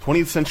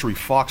20th Century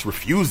Fox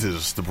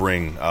refuses to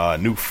bring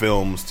new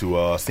films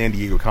to San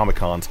Diego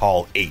Comic-Con's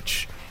Hall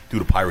H due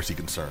to piracy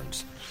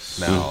concerns.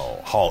 Now,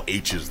 Hall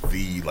H is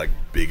the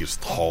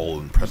biggest hall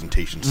and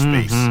presentation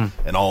space,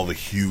 and all the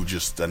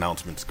hugest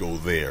announcements go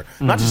there.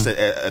 Not just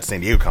at San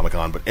Diego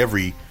Comic-Con, but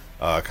every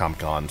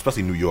Comic-Con,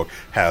 especially New York,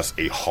 has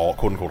a hall,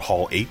 quote-unquote,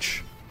 Hall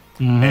H.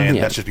 And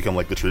that's just become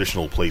the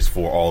traditional place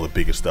for all the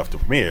biggest stuff to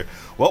premiere.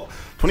 Well,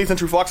 20th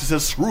Century Fox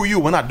says, screw you,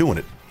 we're not doing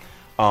it.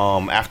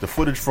 After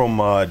footage from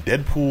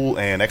Deadpool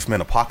and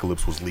X-Men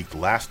Apocalypse was leaked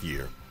last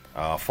year,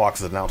 Fox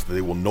has announced that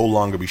they will no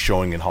longer be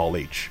showing in Hall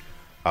H.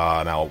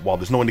 Now, while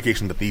there's no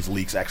indication that these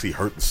leaks actually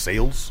hurt the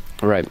sales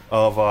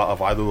of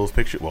either of those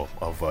pictures,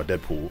 of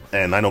Deadpool,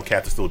 and I know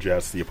cats are still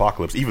jazzed to the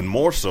Apocalypse, even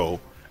more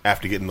so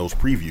after getting those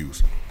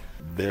previews,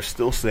 they're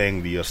still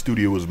saying the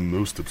studio is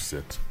most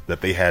upset that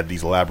they had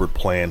these elaborate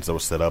plans that were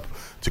set up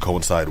to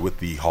coincide with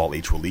the Hall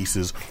H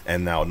releases,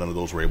 and now none of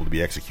those were able to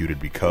be executed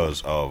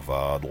because of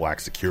the lack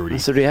of security.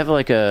 So do you have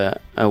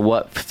a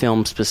what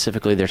film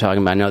specifically they're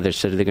talking about? I know they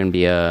said they're going to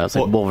be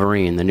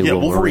Wolverine, the new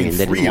Wolverine.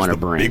 They didn't want to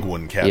bring big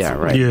one, Cats. Yeah,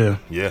 right.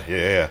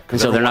 Yeah.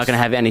 And so they're not going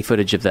to have any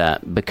footage of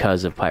that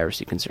because of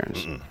piracy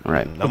concerns,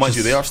 right? Now, mind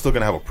you, they are still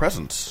going to have a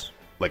presence.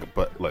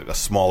 But a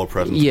smaller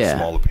presence,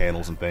 smaller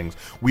panels and things.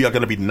 We are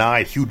going to be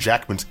denied Hugh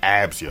Jackman's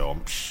abs, yo.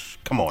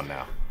 Come on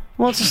now.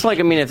 Well, it's just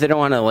if they don't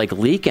want to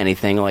leak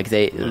anything,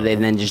 they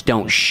then just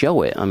don't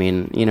show it. I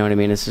mean, you know what I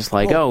mean? It's just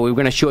we're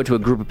going to show it to a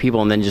group of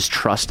people and then just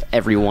trust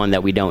everyone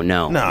that we don't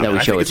know that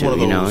we show it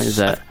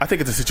to. I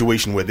think it's a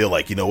situation where they're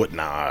like, you know what?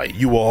 Nah,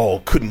 you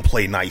all couldn't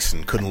play nice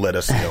and couldn't let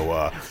us,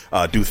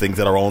 do things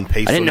at our own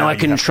pace. I didn't know I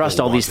couldn't trust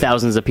all these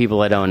thousands of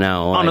people I don't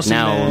know. Honestly,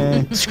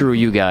 now, screw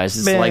you guys.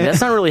 It's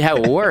that's not really how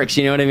it works.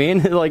 You know what I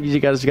mean? You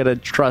guys got to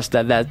trust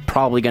that that's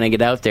probably going to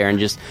get out there and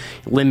just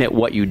limit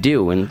what you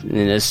do and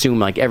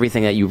assume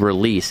everything that you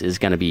release is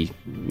going to be,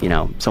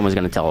 someone's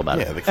going to tell about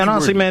it. And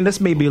honestly, man,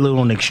 this may be a little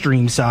on the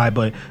extreme side,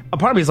 but a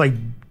part of me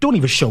is don't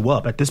even show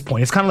up at this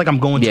point. It's kind of like I'm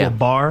going to a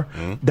bar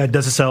that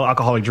doesn't sell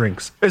alcoholic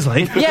drinks. It's what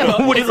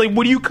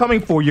are you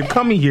coming for? You're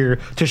coming here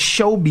to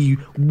show me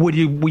what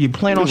you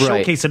plan on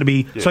showcasing to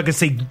me, so I can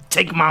say,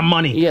 take my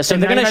money. Yeah, so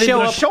they're going to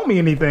show up. Show me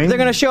anything. They're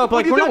going to show up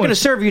we're not going to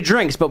serve you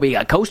drinks, but we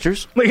got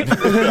coasters. Pretty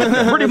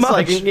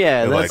much.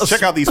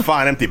 Check out these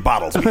fine empty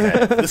bottles we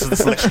have. This is the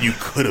selection you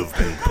could have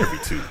been privy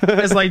to.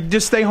 It's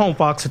just stay home,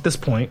 Fox. At this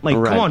point,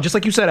 come on, just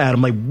like you said,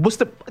 Adam.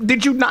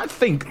 Did you not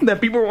think that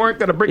people weren't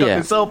going to bring up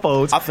their cell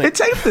phones and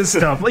tape this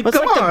stuff? Come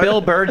on. The Bill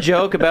Burr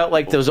joke about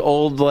those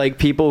old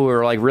people who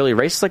are really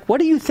racist. What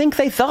do you think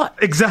they thought?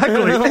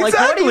 Exactly.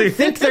 What do you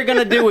think they're going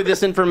to do with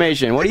this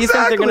information? What do you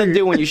think they're going to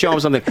do when you show them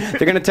something? They're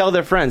going to tell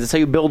their friends. That's how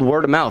you build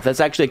word of mouth. That's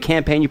actually a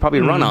campaign you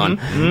probably run on.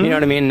 You know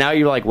what I mean? Now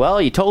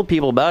you're you told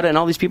people about it, and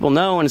all these people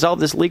know, and it's all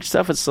this leaked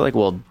stuff. It's duh.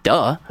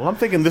 Well, I'm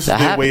thinking this is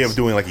their way of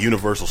doing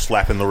universal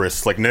slap in the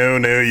wrist.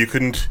 No, you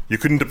couldn't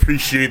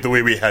appreciate the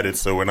way we had it,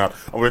 so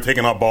we're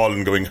taking our ball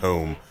and going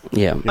home.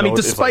 Yeah.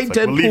 Despite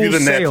Deadpool's we'll leave you the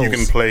net, sales, you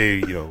can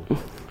play,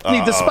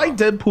 despite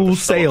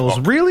Deadpool's sales,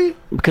 really?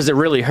 Because it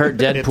really hurt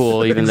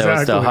Deadpool, even though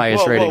it's the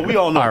highest rated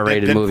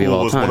R-rated movie of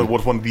all time.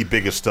 Was one of the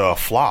biggest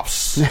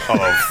flops of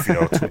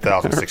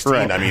 2016.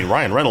 Right. I mean,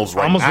 Ryan Reynolds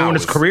almost ruined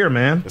his career,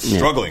 man. Is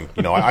struggling.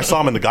 I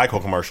saw him in the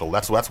Geico commercial.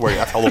 That's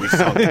how low he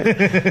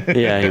sounded.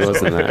 Yeah, he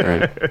was in that.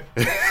 Right.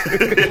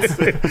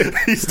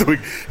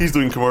 he's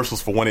doing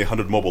commercials for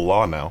 1-800 Mobile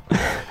Law now.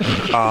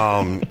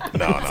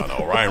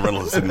 No. Ryan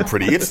Reynolds is sitting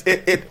pretty.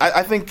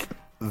 I think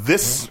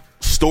this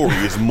story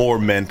is more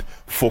meant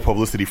for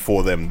publicity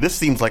for them. This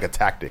seems like a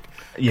tactic.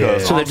 Yeah.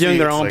 So they're doing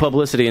their own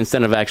publicity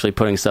instead of actually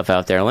putting stuff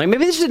out there. Maybe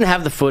they just didn't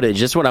have the footage.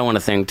 That's what I want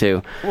to think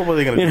too. Well, what are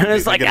they going to do?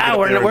 It's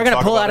we're going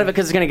to pull out of it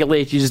because it's going to get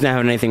leaked. You just don't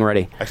have anything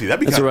ready. Actually, that'd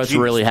be that's what's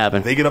really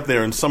happened. They get up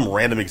there and some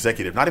random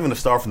executive, not even a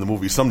star from the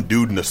movie, some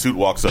dude in a suit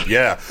walks up.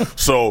 Yeah,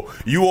 so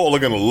you all are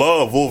going to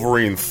love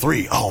Wolverine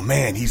 3. Oh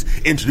man, he's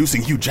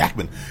introducing Hugh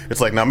Jackman. It's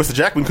now Mr.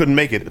 Jackman couldn't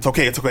make it. It's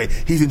okay.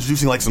 He's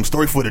introducing some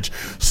story footage.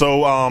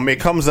 So it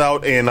comes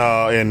out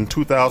in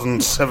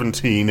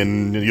 2017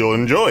 and you'll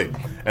enjoy it.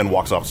 And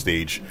walks off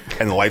stage,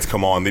 and the lights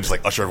come on. They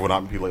just usher everyone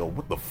out, and people are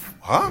what the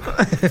huh?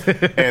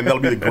 And that'll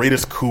be the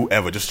greatest coup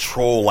ever. Just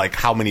troll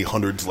how many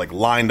hundreds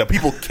lined up.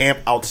 People camp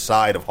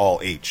outside of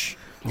Hall H.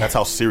 That's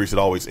how serious it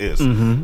always is.